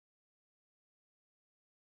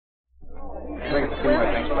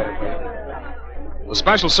The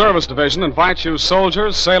Special Service Division invites you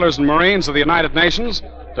soldiers, sailors, and Marines of the United Nations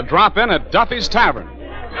to drop in at Duffys Tavern.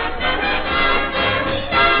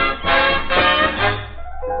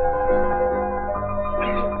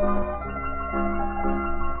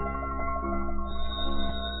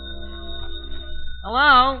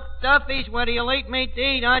 Hello? Duffys, where do you like meat to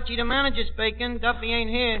eat? Archie, the manager, speaking. Duffy ain't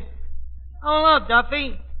here. Oh, hello,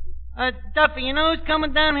 Duffy. Duffy, you know who's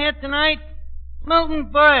coming down here tonight? Milton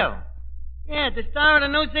Berle. Yeah, the star of the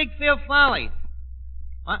new Ziegfeld Follies.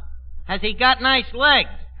 What? Has he got nice legs?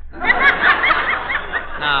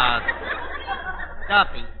 No.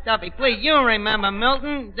 Duffy, please, you remember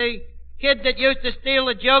Milton, the kid that used to steal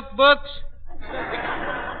the joke books?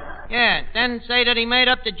 Yeah, then say that he made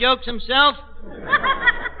up the jokes himself?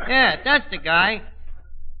 Yeah, that's the guy.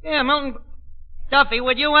 Yeah, Milton... Duffy,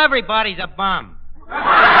 with you, everybody's a bum.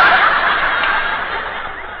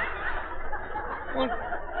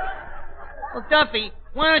 Well, Duffy,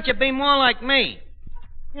 why don't you be more like me?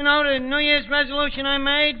 You know, the New Year's resolution I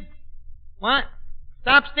made? What?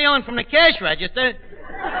 Stop stealing from the cash register?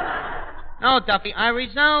 No, Duffy, I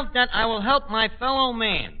resolved that I will help my fellow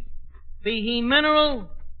man, be he mineral,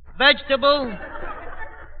 vegetable,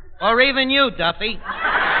 or even you, Duffy.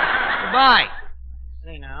 Goodbye.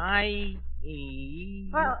 See now,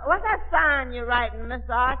 Well, what's that sign you're writing, Miss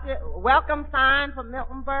Archer? Welcome sign from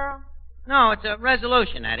Milton Berle? No, it's a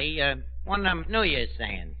resolution, Eddie. One of them New Year's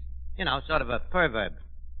sayings. You know, sort of a proverb.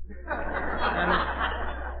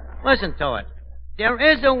 Listen to it. There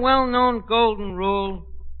is a well-known golden rule.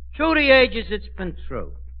 Through the ages, it's been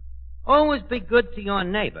true. Always be good to your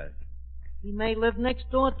neighbor. He may live next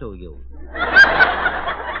door to you.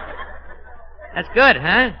 That's good,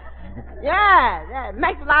 huh? Yeah, it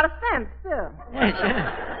makes a lot of sense, too. Yeah,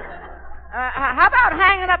 sure. How about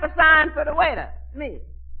hanging up a sign for the waiter? Me.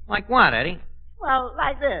 Like what, Eddie? Well,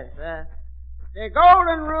 like this. The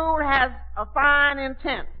golden rule has a fine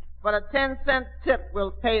intent, but a 10-cent tip will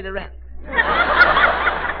pay the rent.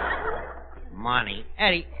 Money.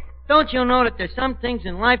 Eddie, don't you know that there's some things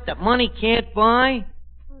in life that money can't buy?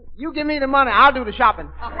 You give me the money, I'll do the shopping.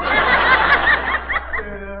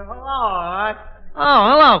 Hello. Oh,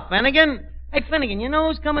 hello, Finnegan. Hey, Finnegan, you know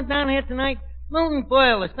who's coming down here tonight? Milton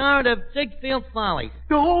Berle, the star of the Ziegfeld Follies.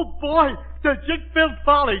 Oh, boy, the Ziegfeld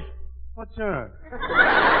Follies. What's her?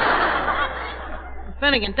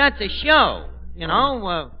 Finnegan, that's a show, you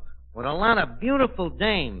know, with a lot of beautiful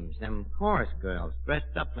dames, them chorus girls,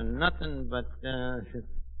 dressed up in nothing but, you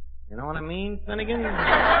know what I mean, Finnegan?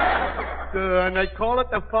 And they call it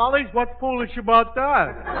the Follies? What's foolish about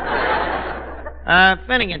that?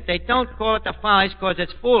 Finnegan, they don't call it the Follies because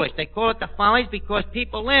it's foolish. They call it the Follies because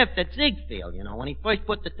people laughed at Ziegfeld, you know, when he first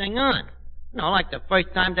put the thing on. You know, like the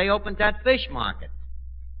first time they opened that fish market.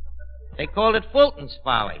 They called it Fulton's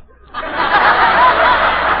Folly.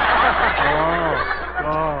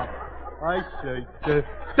 I see.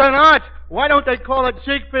 Then, Arch, why don't they call it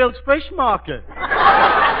Ziegfeld's Fish Market?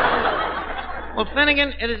 Well,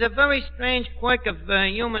 Finnegan, it is a very strange quirk of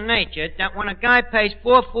human nature that when a guy pays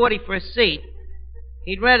 $4.40 for a seat,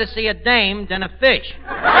 he'd rather see a dame than a fish.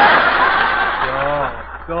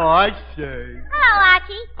 I see. Hello,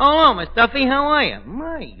 Archie. Oh, hello, Miss Duffy. How are you?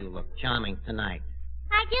 My, you look charming tonight.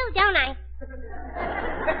 I do, don't I?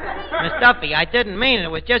 Miss Duffy, I didn't mean it.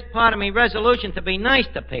 It was just part of me resolution to be nice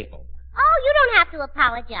to people. Oh, you don't have to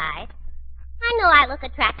apologize. I know I look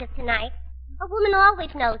attractive tonight. A woman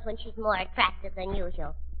always knows when she's more attractive than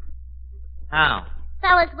usual. How?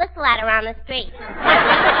 Fellas whistle at her on the street.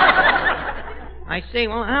 I see.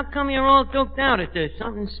 Well, how come you're all doped out? Is there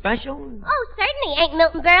something special? Oh, certainly. Ain't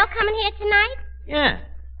Milton Berle coming here tonight? Yeah.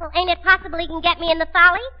 Well, ain't it possible he can get me in the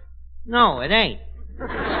Follies? No, it ain't.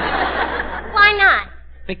 Why not?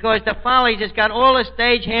 Because the Follies has got all the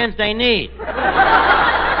stage hands they need.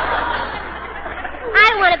 I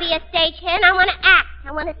don't want to be a stagehand. I want to act.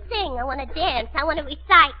 I want to sing. I want to dance. I want to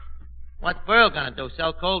recite. What's Berle gonna do?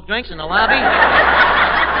 Sell cold drinks in the lobby?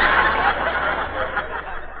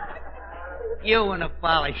 You and the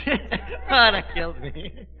Follies. Oh, that kills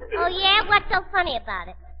me. Oh, yeah? What's so funny about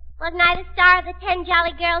it? Wasn't I the star of the 10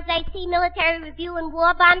 Jolly Girls AC Military Review and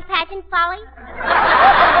War Bond Pageant Follies?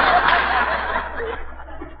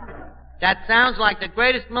 That sounds like the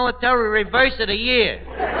greatest military reverse of the year.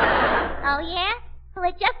 Oh, yeah? Well,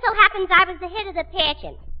 it just so happens I was the hit of the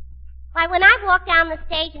pageant. Why, when I walked down the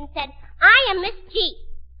stage and said, I am Miss G,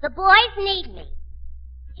 the boys need me.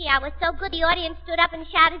 Gee, I was so good the audience stood up and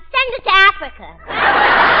shouted, send us to Africa.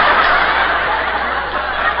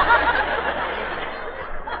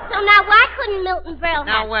 So now why couldn't Milton Berle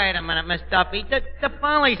Now, wait a minute, Miss Duffy. The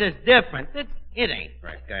Follies is different. It ain't for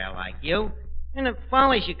a girl like you. In the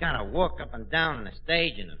Follies, you kind of walk up and down on the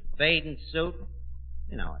stage in a bathing suit.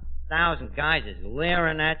 You know, 1,000 guys is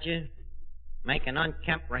leering at you, making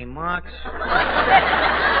unkempt remarks.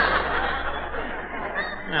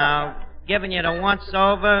 You know, giving you the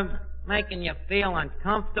once-over, making you feel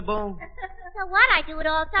uncomfortable. So what? I do it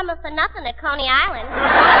all summer for nothing at Coney Island.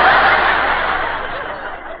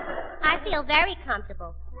 I feel very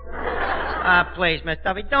comfortable. Please, Miss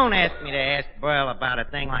Duffy, don't ask me to ask Berle about a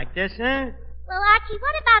thing like this, huh? Well, Archie,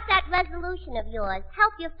 what about that resolution of yours?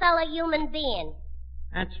 Help your fellow human being.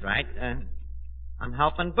 That's right. I'm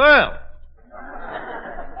helping Berle.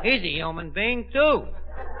 He's a human being, too.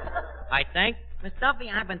 I think. Miss Duffy,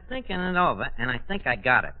 I've been thinking it over, and I think I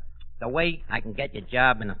got it. The way I can get your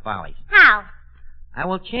job in the Follies. How? I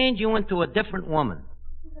will change you into a different woman.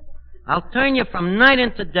 I'll turn you from night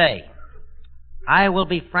into day. I will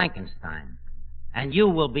be Frankenstein, and you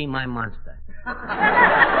will be my monster. Well,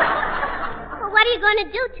 what are you going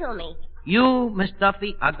to do to me? You, Miss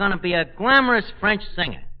Duffy, are going to be a glamorous French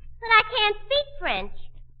singer. But I can't speak French.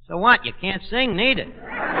 So what? You can't sing, neither.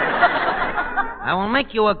 I will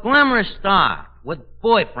make you a glamorous star with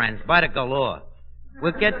boyfriends by the galore.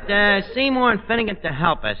 We'll get Seymour and Finnegan to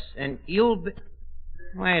help us, and you'll be...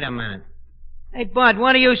 Wait a minute. Hey, Bud,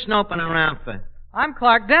 what are you snoping around for? I'm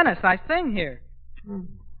Clark Dennis. I sing here.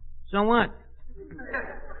 So what?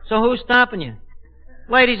 So who's stopping you?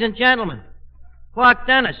 Ladies and gentlemen, Clark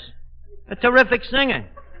Dennis, a terrific singer.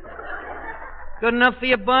 Good enough for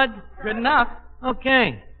you, Bud? Good enough.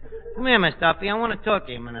 Okay. Come here, Miss Duffy. I want to talk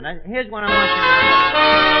to you a minute. Here's what I want you to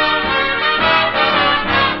do.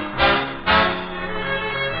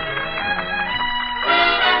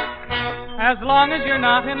 As long as you're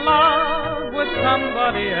not in love with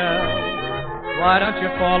somebody else, why don't you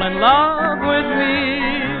fall in love with me?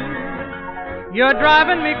 You're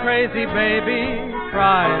driving me crazy, baby,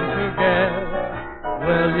 trying to guess.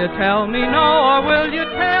 Will you tell me no or will you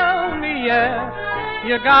tell me yes?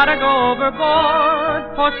 You gotta go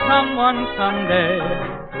overboard for someone someday.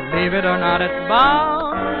 Believe it or not, it's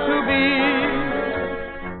bound to be.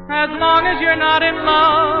 As long as you're not in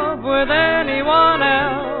love with anyone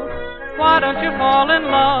else, why don't you fall in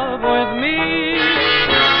love with me?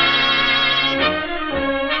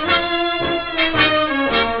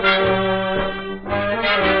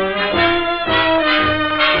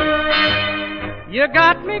 You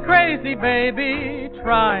got me crazy, baby,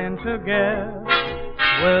 trying to guess.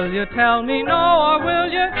 Will you tell me no or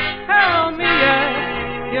will you tell me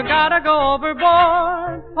yes? You gotta go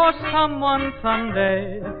overboard for someone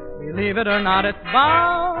someday. Believe it or not, it's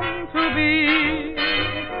bound to be.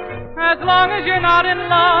 As long as you're not in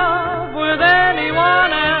love with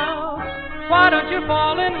anyone else, why don't you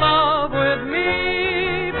fall in love with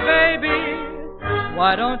me, baby?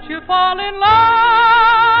 Why don't you fall in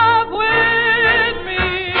love with me?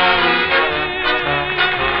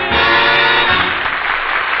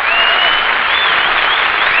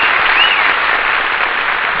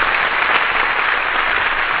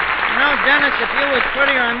 Dennis, if you was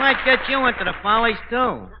prettier, I might get you into the Follies,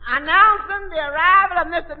 too. Announcing the arrival of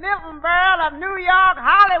Mr. Milton Berle of New York,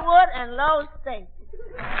 Hollywood, and Low State.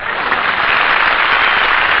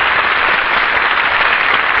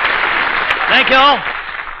 Thank you.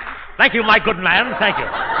 Thank you, my good man. Thank you.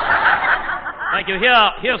 Thank you.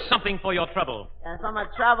 Here's something for your trouble. And so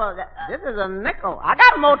much trouble. This is a nickel. I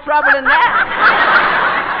got more trouble than that.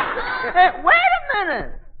 Hey, wait a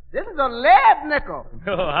minute. This is a lead nickel.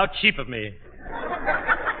 Oh, how cheap of me.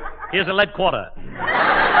 Here's a lead quarter.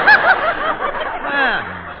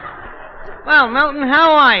 Well, Milton,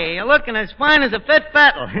 how are you? You're looking as fine as a fit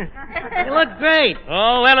fettle. You look great.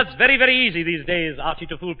 Oh, well, it's very, very easy these days, Archie,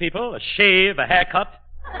 to fool people. A shave, a haircut.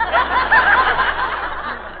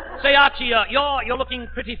 Say, Archie, you're looking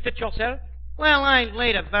pretty fit yourself. Well, I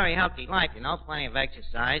lead a very healthy life, you know. Plenty of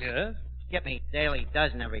exercise. Yes? Get me daily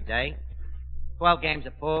dozen every day. 12 games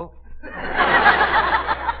of pool.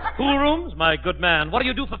 Pool rooms? My good man. What do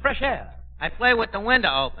you do for fresh air? I play with the window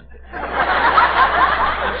open.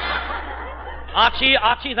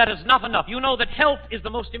 Archie, that is not enough. You know that health is the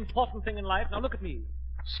most important thing in life. Now look at me.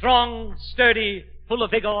 Strong, sturdy, full of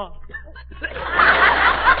vigor.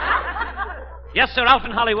 Yes, sir, out in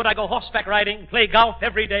Hollywood I go horseback riding, play golf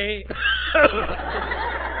every day.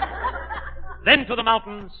 Then to the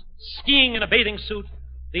mountains, skiing in a bathing suit,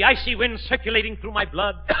 the icy wind circulating through my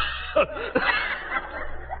blood.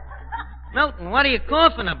 Milton, what are you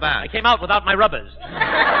coughing about? I came out without my rubbers.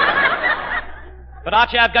 But,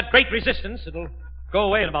 Archie, I've got great resistance. It'll go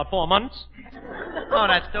away in about 4 months. Oh,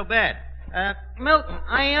 that's too bad. Milton,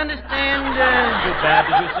 I understand... Too bad,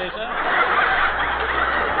 did you say, sir?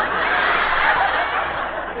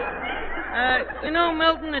 You know,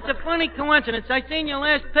 Milton, it's a funny coincidence. I seen your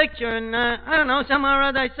last picture, and, I don't know, somehow or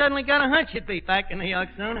other I suddenly got a hunch you'd be back in New York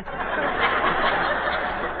soon.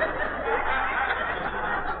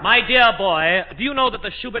 My dear boy, do you know that the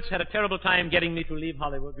Schuberts had a terrible time getting me to leave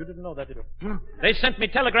Hollywood? You didn't know that, did you? They sent me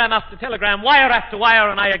telegram after telegram, wire after wire,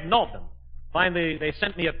 and I ignored them. Finally, they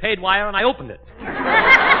sent me a paid wire, and I opened it.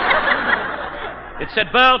 It said,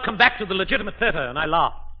 Berle, come back to the legitimate theater, and I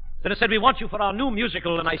laughed. Then it said, we want you for our new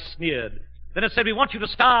musical, and I sneered. Then it said, we want you to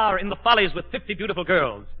star in the Follies with 50 beautiful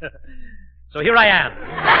girls. So here I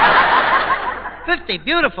am. 50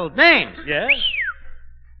 beautiful dames. Yes?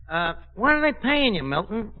 What are they paying you,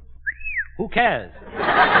 Milton? Who cares?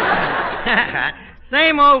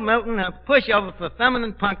 Same old Milton, a pushover for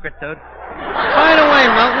feminine punctitude. By the way,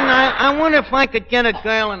 Milton, I wonder if I could get a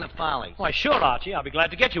girl in the Follies. Why, sure, Archie. I'll be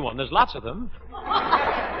glad to get you one. There's lots of them.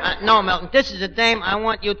 No, Milton, this is a dame I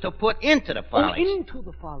want you to put into the Follies. Oh, into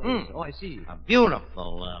the Follies. Oh, I see. A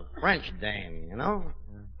beautiful French dame, you know?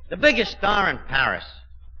 The biggest star in Paris.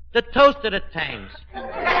 The toast of the Thames.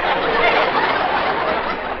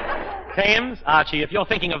 Thames? Archie, if you're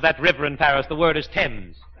thinking of that river in Paris, the word is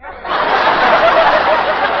Thames.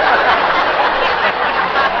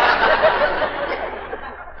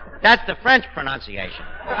 That's the French pronunciation.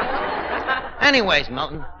 Anyways,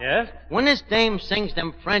 Milton. Yes? When this dame sings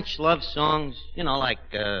them French love songs, you know, like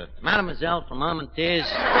Mademoiselle from Armentières,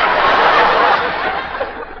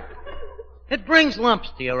 it brings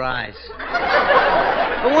lumps to your eyes.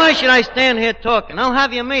 But why should I stand here talking? I'll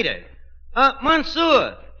have you meet her.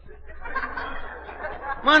 Monsieur.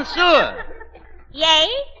 Monsieur. Yay?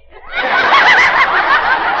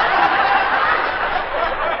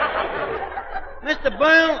 Mr.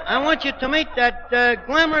 Berle, I want you to meet that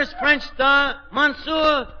glamorous French star,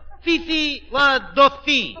 Monsieur Fifi la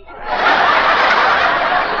Duffys. Ooh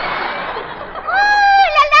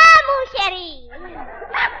la la, mon chéri.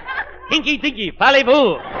 Hinky dinky,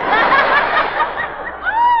 parlez-vous.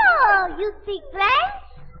 Oh, you speak French?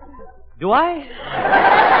 Do I?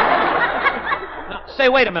 Now, say,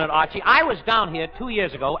 wait a minute, Archie. I was down here 2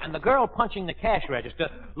 years ago, and the girl punching the cash register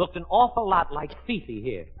looked an awful lot like Fifi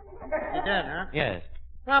here. You did, huh? Yes.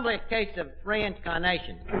 Probably a case of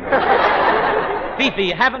reincarnation.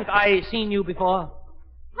 Fifi, haven't I seen you before?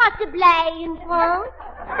 Possibly in France.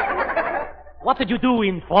 What did you do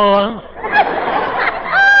in France? Oh,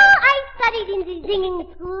 I studied in the singing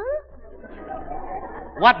school.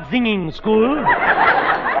 What singing school?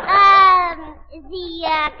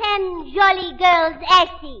 The 10 Jolly Girls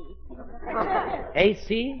AC.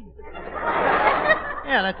 AC?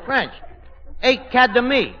 Yeah, that's French.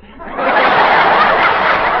 Academy.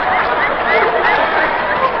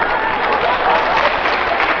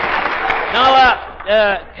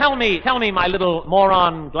 Now, tell me, my little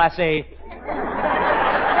moron glacé.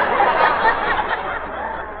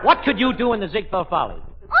 What could you do in the Ziegfeld Follies?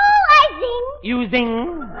 Oh, I sing. You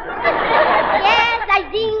sing? Yes, I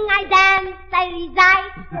sing, I dance, I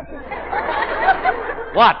recite.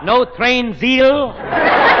 What, no train zeal?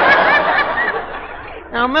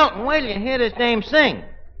 Now, Milton, wait till you hear this dame sing.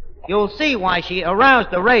 You'll see why she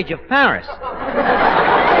aroused the rage of Paris.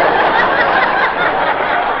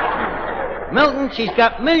 Milton, she's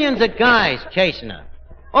got millions of guys chasing her,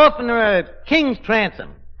 offering her a king's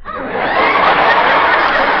ransom.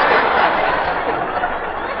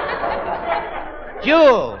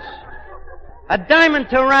 Jewels. A diamond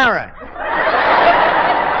Terrara.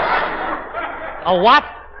 A what?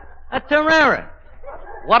 A Terrara.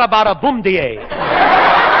 What about a Boomdier?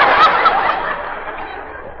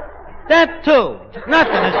 That, too.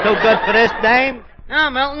 Nothing is too good for this dame. Now,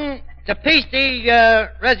 Milton, it's a piece de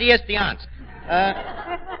resistance.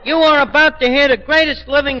 You are about to hear the greatest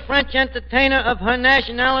living French entertainer of her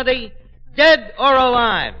nationality, dead or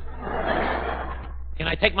alive. Can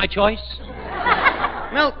I take my choice?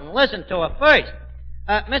 Milton, listen to her first.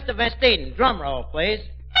 Mr. Van Steeden, drum roll, please.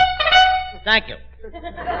 Thank you.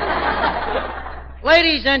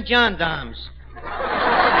 Ladies and gendarmes,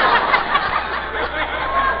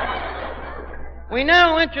 we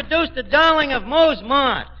now introduce the darling of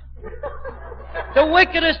Montmartre, the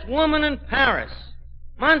wickedest woman in Paris,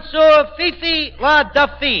 Monsieur Fifi la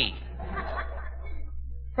Duffys.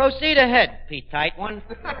 Proceed ahead, Pete Tight One.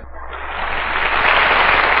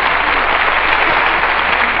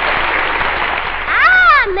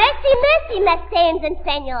 Merci, merci, mes dames and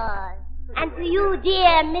senors. And to you,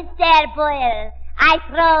 dear Mr. Boyle, I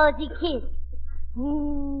throw the kiss.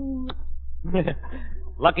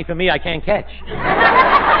 Lucky for me, I can't catch. First,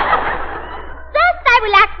 I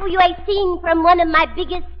will ask for you a scene from one of my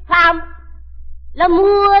biggest pumps,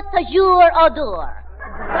 L'amour toujours odeur.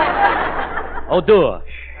 Odeur.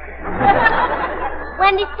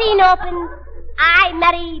 When the scene opens, I,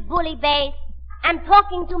 Mary Bully Bass, am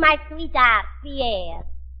talking to my sweetheart, Pierre.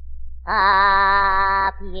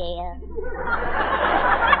 Ah, Pierre.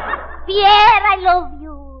 Pierre, I love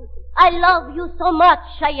you. I love you so much,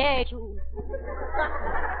 I hate you.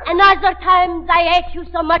 And other times I hate you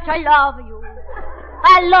so much, I love you.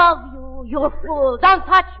 I love you, you fool. Don't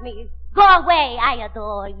touch me. Go away, I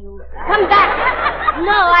adore you. Come back.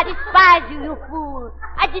 No, I despise you, you fool.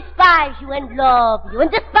 I despise you and love you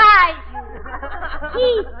and despise you.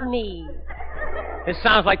 Kiss me. This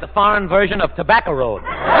sounds like the foreign version of Tobacco Road.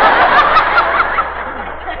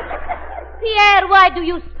 Pierre, why do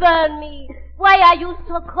you spurn me? Why are you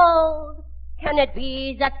so cold? Can it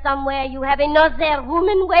be that somewhere you have another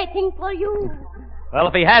woman waiting for you? Well,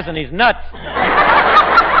 if he hasn't, he's nuts.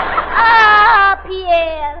 Ah,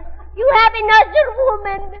 Pierre, you have another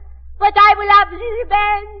woman, but I will have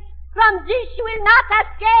revenge. From this you will not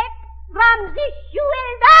escape. From this you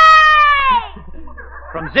will die.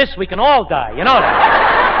 From this, we can all die. You know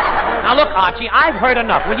that. Now, look, Archie, I've heard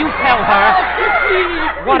enough. Will you tell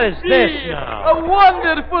her? What is this now?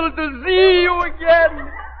 Wonderful to see you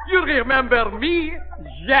again. You remember me,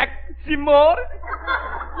 Jacques Simon?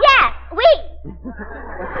 Yes, oui.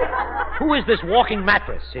 Who is this walking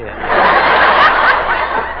mattress here?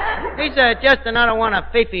 He's just another one of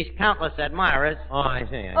Fifi's countless admirers. Oh, I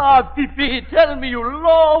see. Ah, Fifi, tell me you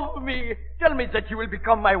love me. Tell me that you will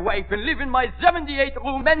become my wife and live in my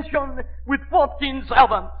 78-room mansion with 14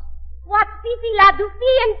 servants. What, Fifi La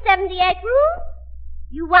Duffy in 78 rooms?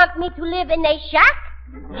 You want me to live in a shack?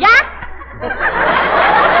 Jack?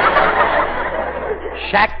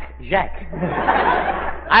 Shack Jack.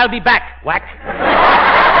 I'll be back, Whack.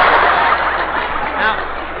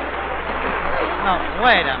 No,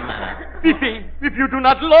 wait a minute. Fifi, if you do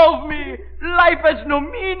not love me, life has no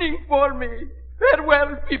meaning for me.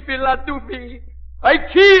 Farewell, Fifi La Duffy. I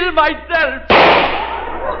kill myself.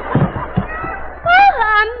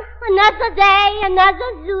 Another day,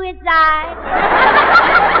 another suicide.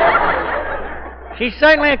 She's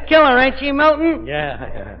certainly a killer, ain't she, Milton? Yeah.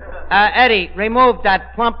 Eddie, remove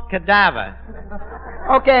that plump cadaver.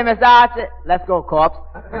 Okay, Mr. Archie. Let's go, corpse.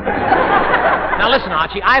 Now, listen,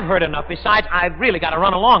 Archie, I've heard enough. Besides, I've really got to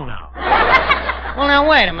run along now. Well, now,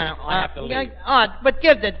 wait a minute. I have to leave. But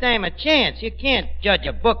give the dame a chance. You can't judge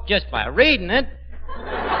a book just by reading it.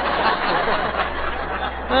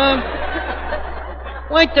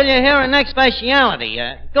 Wait till you hear her next speciality.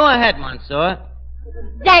 Go ahead, Monsieur.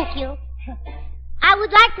 Thank you. I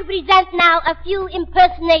would like to present now a few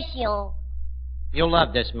impersonations. You'll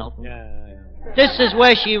love this, Milton. Yeah. This is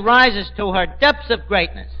where she rises to her depths of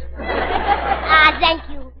greatness. Thank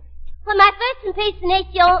you. For my first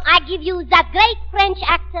impersonation, I give you the great French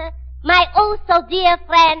actor, my oh so dear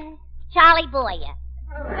friend, Charlie Boyer.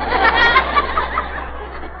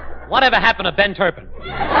 Whatever happened to Ben Turpin?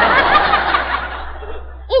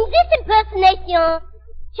 In this impersonation,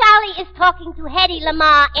 Charlie is talking to Hedy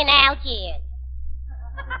Lamarr in Algiers.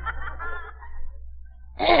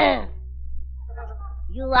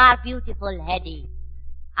 You are beautiful, Hedy.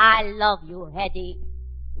 I love you, Hedy.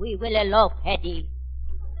 We will elope, Hedy.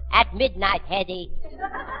 At midnight, Hedy.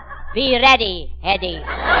 Be ready, Hedy.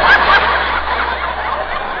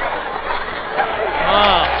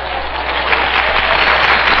 Oh.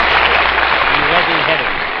 Be ready, Hedy.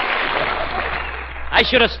 I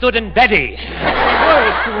should have stood in Betty.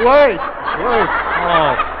 Wait.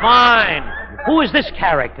 Oh, fine. Who is this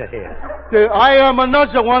character here? I am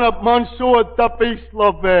another one of Monsieur Duffys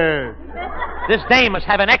lovers. This dame must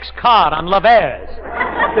have an X card on Lavers.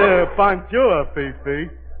 Bonjour, Fifi.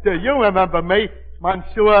 Do you remember me,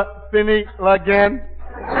 Monsieur Finny Lagan?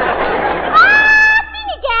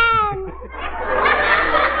 Finnegan!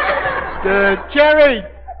 Cherry,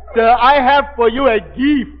 I have for you a gift. A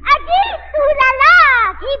gift? Ooh la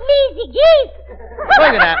la! Give me the gift!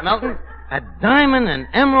 Look at that, Milton. A diamond and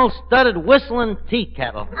emerald-studded whistling tea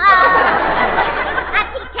kettle. A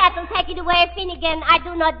tea kettle, take it away, Finnegan. I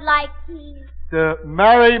do not like tea.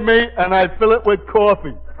 Marry me and I fill it with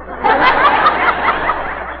coffee.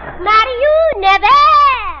 Marry you?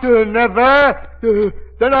 Never! Never?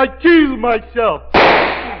 Then I kill myself.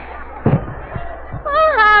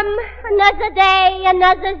 Another day,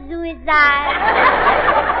 another suicide.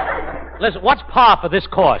 Listen, what's par for this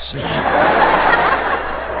course?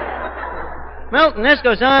 Milton, this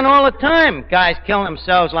goes on all the time. Guys kill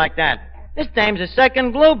themselves like that. This dame's a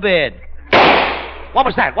second Bluebeard. What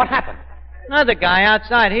was that? What happened? Another guy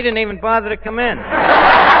outside. He didn't even bother to come in.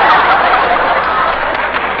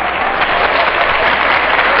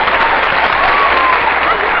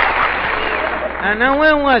 Now,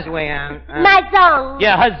 where was we? My zong.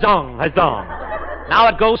 Yeah, Hazong. Now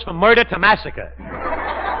it goes from murder to massacre.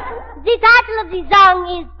 The title of the song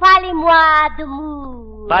is Parlez-moi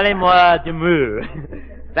d'amour. Parlez-moi d'amour.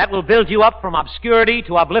 That will build you up from obscurity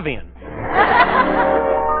to oblivion.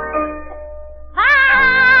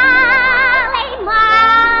 Parlez-moi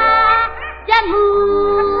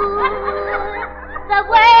d'amour. The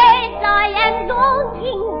words I am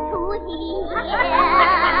longing to hear.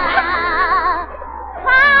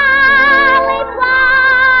 Parlez-moi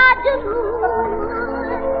d'amour.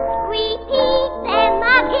 Repeat them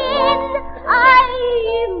again, I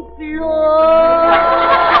implore.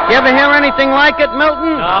 You ever hear anything like it,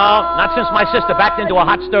 Milton? No, not since my sister backed into a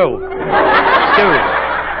hot stove. Stew.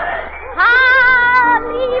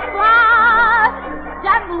 Parlez-moi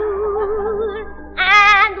d'amour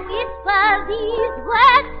and whisper these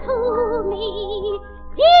words to me.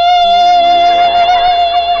 Dear.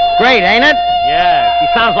 Great, ain't it? Yeah, she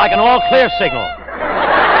sounds like an all-clear signal.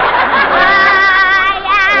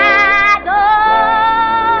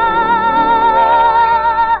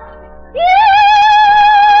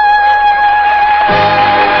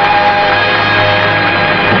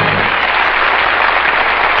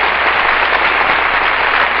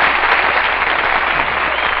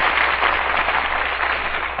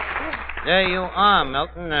 There you are,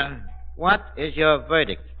 Milton. What is your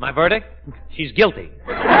verdict? My verdict? She's guilty.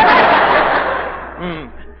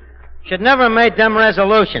 Should never have made them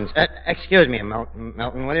resolutions. Excuse me, Milton,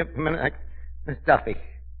 will you? A minute. Miss Duffy.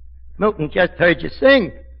 Milton just heard you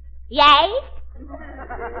sing. Yay?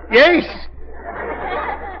 Yes.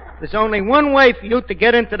 There's only one way for you to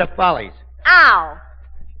get into the Follies. Ow.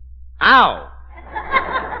 Ow.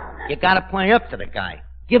 You gotta play up to the guy.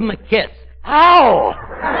 Give him a kiss. Ow!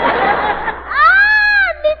 Ah,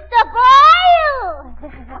 Mr. Boyle.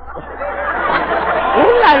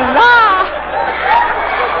 Ooh la la!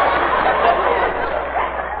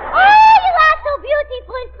 Oh, you are so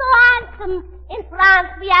beautiful, so handsome. In France,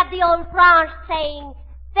 we have the old French saying,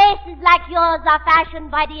 faces like yours are fashioned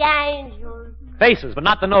by the angels. Faces, but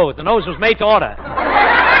not the nose. The nose was made to order.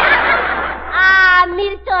 Ah,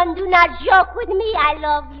 Milton, do not joke with me. I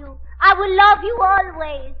love you. I will love you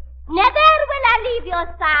always. Never will I leave your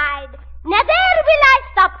side. Never will I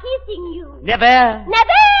stop kissing you. Never.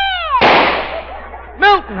 Never!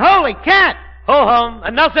 Milton, holy cat! Ho hum,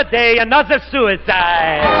 another day, another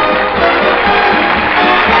suicide.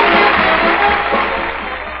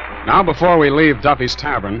 Now, before we leave Duffy's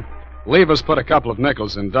Tavern, Levis put a couple of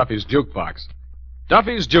nickels in Duffy's jukebox.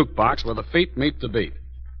 Duffy's jukebox, where the feet meet the beat.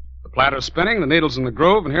 The platter's spinning, the needle's in the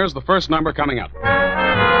groove, and here's the first number coming up.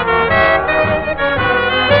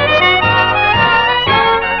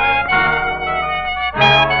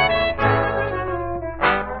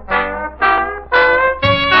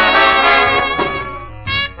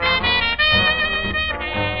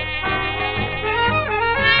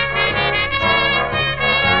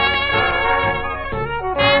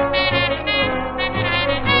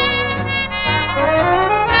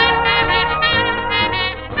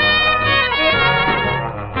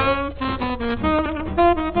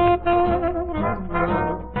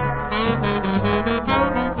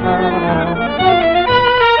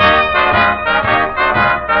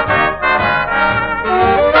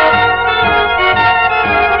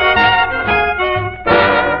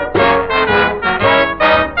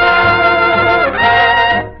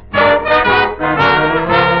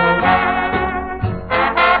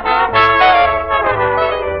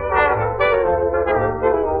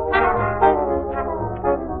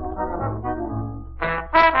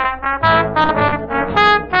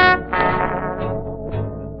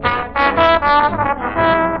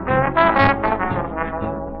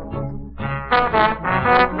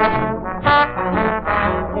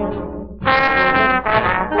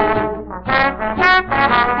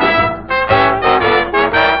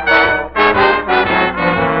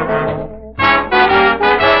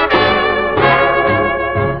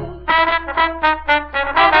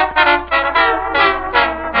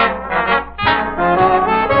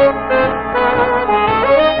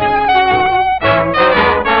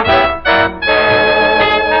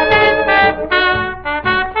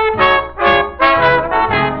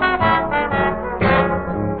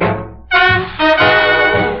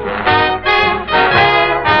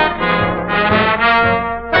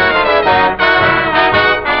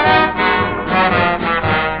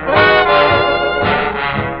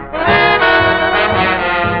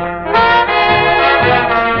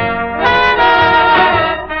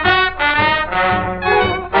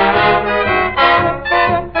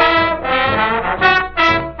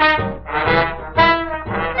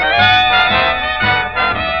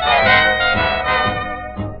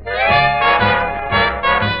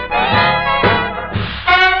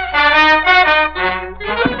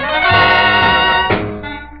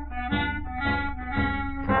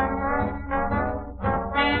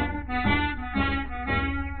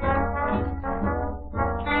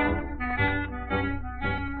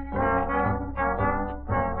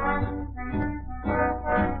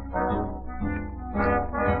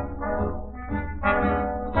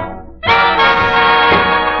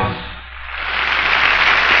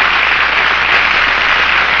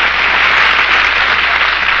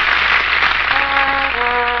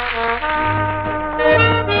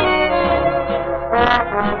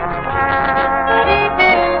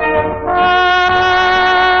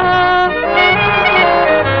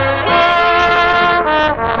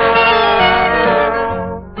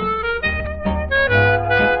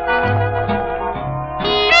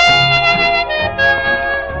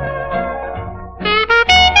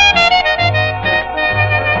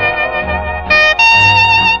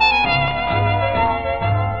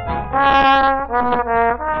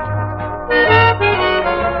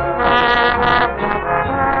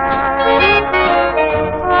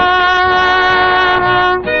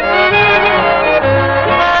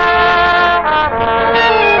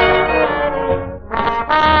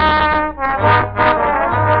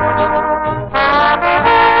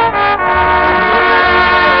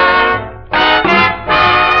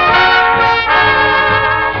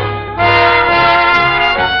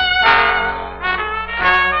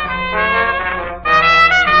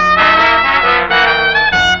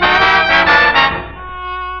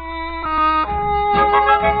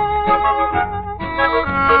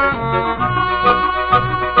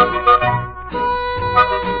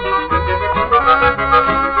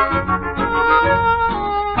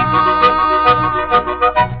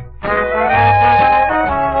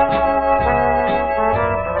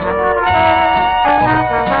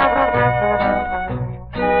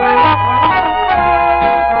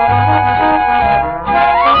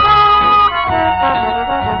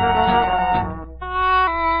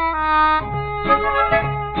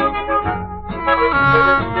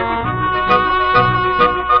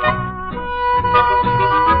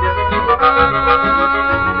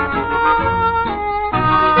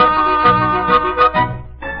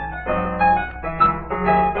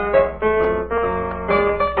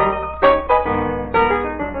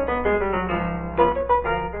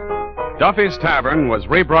 Duffy's Tavern was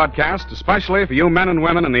rebroadcast especially for you men and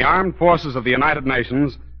women in the armed forces of the United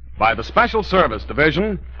Nations by the Special Service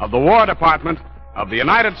Division of the War Department of the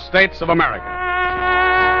United States of America.